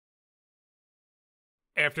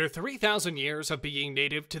After 3,000 years of being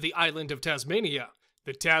native to the island of Tasmania,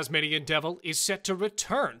 the Tasmanian devil is set to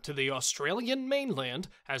return to the Australian mainland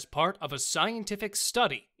as part of a scientific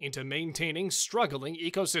study into maintaining struggling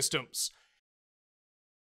ecosystems.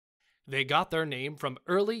 They got their name from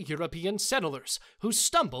early European settlers who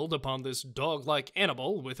stumbled upon this dog-like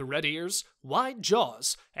animal with red ears, wide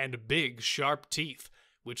jaws, and big, sharp teeth,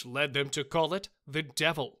 which led them to call it the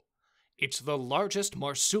devil. It's the largest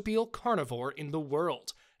marsupial carnivore in the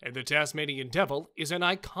world, and the Tasmanian devil is an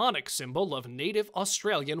iconic symbol of native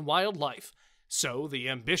Australian wildlife. So the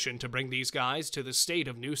ambition to bring these guys to the state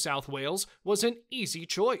of New South Wales was an easy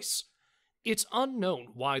choice. It's unknown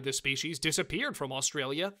why the species disappeared from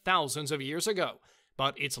Australia thousands of years ago,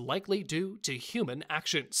 but it's likely due to human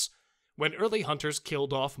actions. When early hunters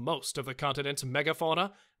killed off most of the continent's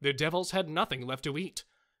megafauna, the devils had nothing left to eat.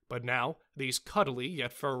 But now, these cuddly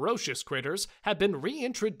yet ferocious critters have been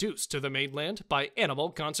reintroduced to the mainland by animal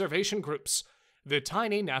conservation groups. The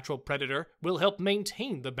tiny natural predator will help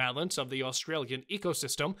maintain the balance of the Australian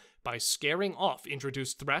ecosystem by scaring off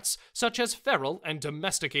introduced threats such as feral and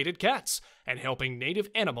domesticated cats, and helping native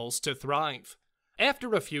animals to thrive.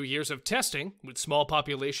 After a few years of testing, with small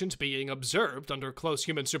populations being observed under close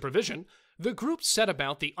human supervision, the group set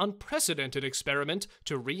about the unprecedented experiment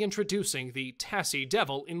to reintroducing the Tassie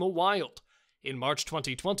devil in the wild. In March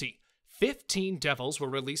 2020, 15 devils were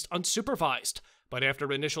released unsupervised, but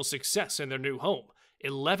after initial success in their new home,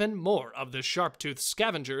 11 more of the sharp-toothed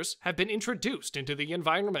scavengers have been introduced into the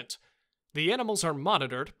environment. The animals are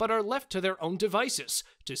monitored but are left to their own devices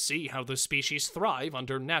to see how the species thrive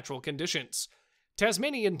under natural conditions.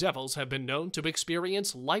 Tasmanian devils have been known to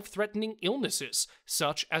experience life-threatening illnesses,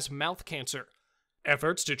 such as mouth cancer.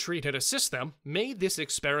 Efforts to treat and assist them made this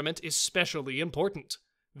experiment especially important.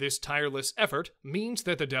 This tireless effort means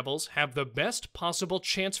that the devils have the best possible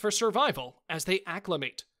chance for survival as they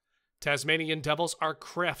acclimate. Tasmanian devils are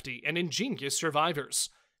crafty and ingenious survivors.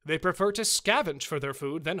 They prefer to scavenge for their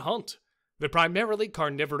food than hunt. The primarily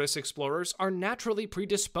carnivorous explorers are naturally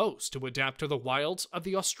predisposed to adapt to the wilds of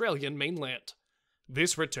the Australian mainland.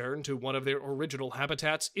 This return to one of their original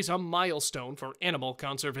habitats is a milestone for animal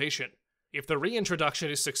conservation. If the reintroduction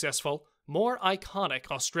is successful, more iconic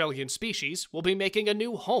Australian species will be making a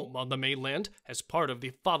new home on the mainland as part of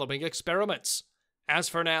the following experiments. As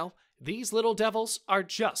for now, these little devils are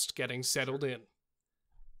just getting settled in.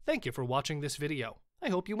 Thank you for watching this video. I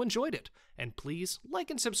hope you enjoyed it, and please like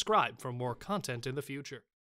and subscribe for more content in the future.